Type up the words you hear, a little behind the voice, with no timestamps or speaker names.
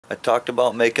I talked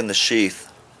about making the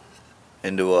sheath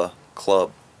into a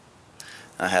club.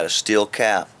 I had a steel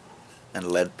cap and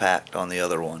lead packed on the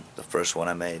other one, the first one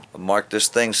I made. I marked this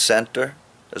thing center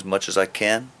as much as I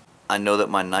can. I know that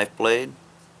my knife blade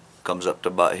comes up to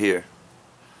about here.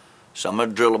 So I'm going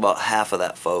to drill about half of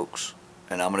that, folks,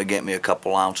 and I'm going to get me a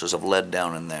couple ounces of lead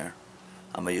down in there.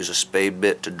 I'm going to use a spade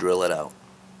bit to drill it out.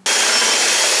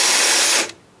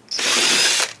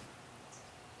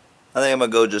 I think I'm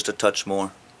going to go just a touch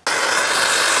more.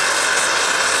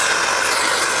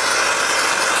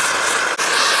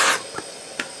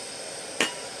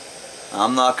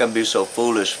 I'm not going to be so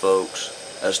foolish,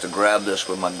 folks, as to grab this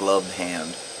with my gloved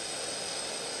hand,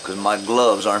 because my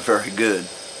gloves aren't very good.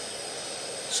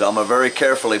 So I'm going to very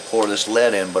carefully pour this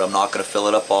lead in, but I'm not going to fill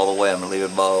it up all the way. I'm going to leave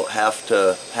it about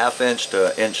half inch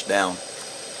to inch down.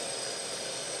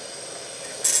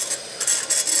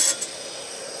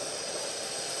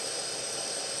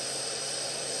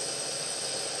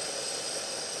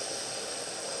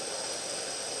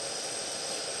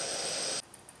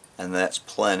 And that's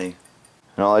plenty.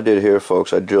 And all I did here,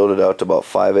 folks, I drilled it out to about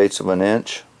 5/8 of an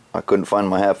inch. I couldn't find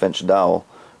my 1/2 inch dowel.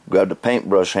 Grabbed a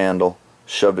paintbrush handle,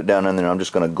 shoved it down in there. I'm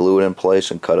just going to glue it in place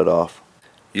and cut it off.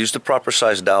 Use the proper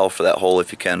size dowel for that hole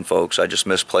if you can, folks. I just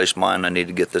misplaced mine. I need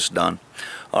to get this done.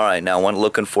 Alright, now I went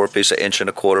looking for a piece of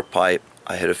 1¼ inch pipe.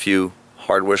 I hit a few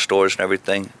hardware stores and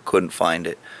everything. Couldn't find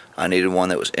it. I needed one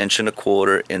that was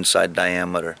 1¼ inch inside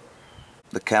diameter.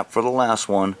 The cap for the last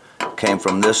one came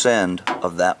from this end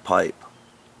of that pipe.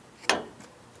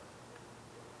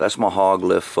 That's my hog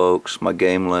lift, folks, my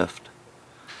game lift.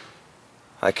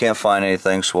 I can't find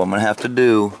anything, so what I'm going to have to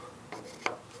do,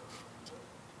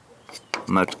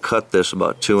 I'm going to have to cut this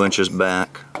about 2 inches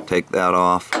back, take that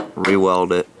off,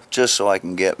 re-weld it, just so I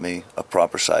can get me a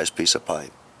proper sized piece of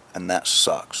pipe. And that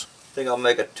sucks. I think I'll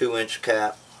make a 2-inch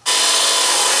cap.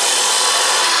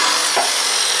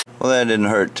 Well, that didn't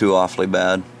hurt too awfully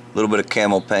bad. A little bit of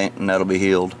camel paint and that'll be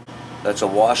healed. That's a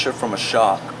washer from a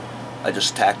shock. I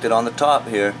just tacked it on the top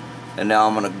here, and now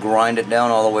I'm going to grind it down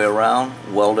all the way around,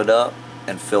 weld it up,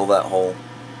 and fill that hole.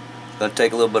 It's going to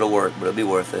take a little bit of work, but it'll be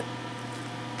worth it.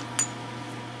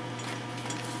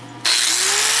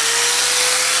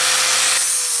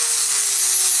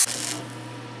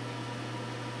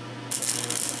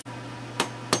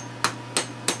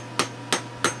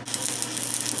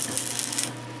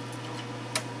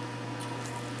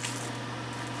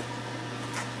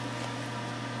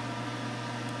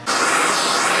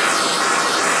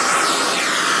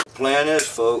 Plan is,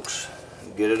 folks,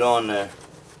 get it on there,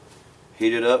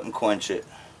 heat it up and quench it.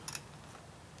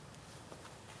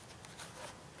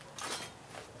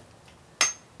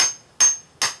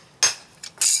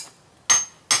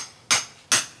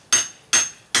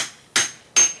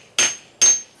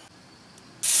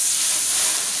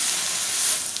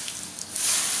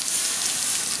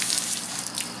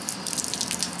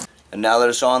 And now that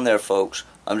it's on there, folks,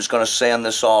 I'm just going to sand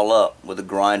this all up with a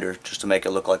grinder just to make it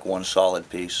look like one solid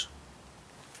piece.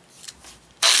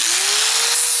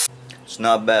 It's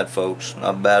not bad, folks,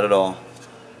 not bad at all.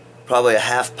 Probably a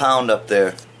 ½ pound up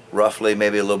there, roughly,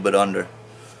 maybe a little bit under.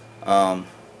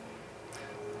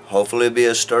 Hopefully it'll be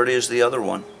as sturdy as the other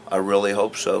one. I really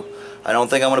hope so. I don't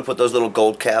think I'm going to put those little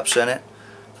gold caps in it.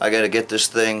 I got to get this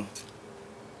thing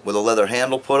with a leather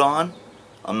handle put on.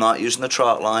 I'm not using the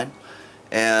trot line.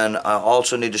 And I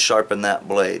also need to sharpen that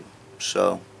blade.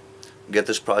 So, get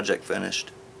this project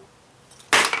finished.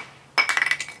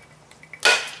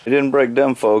 It didn't break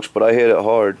them, folks, but I hit it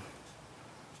hard.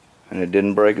 And it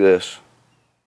didn't break this.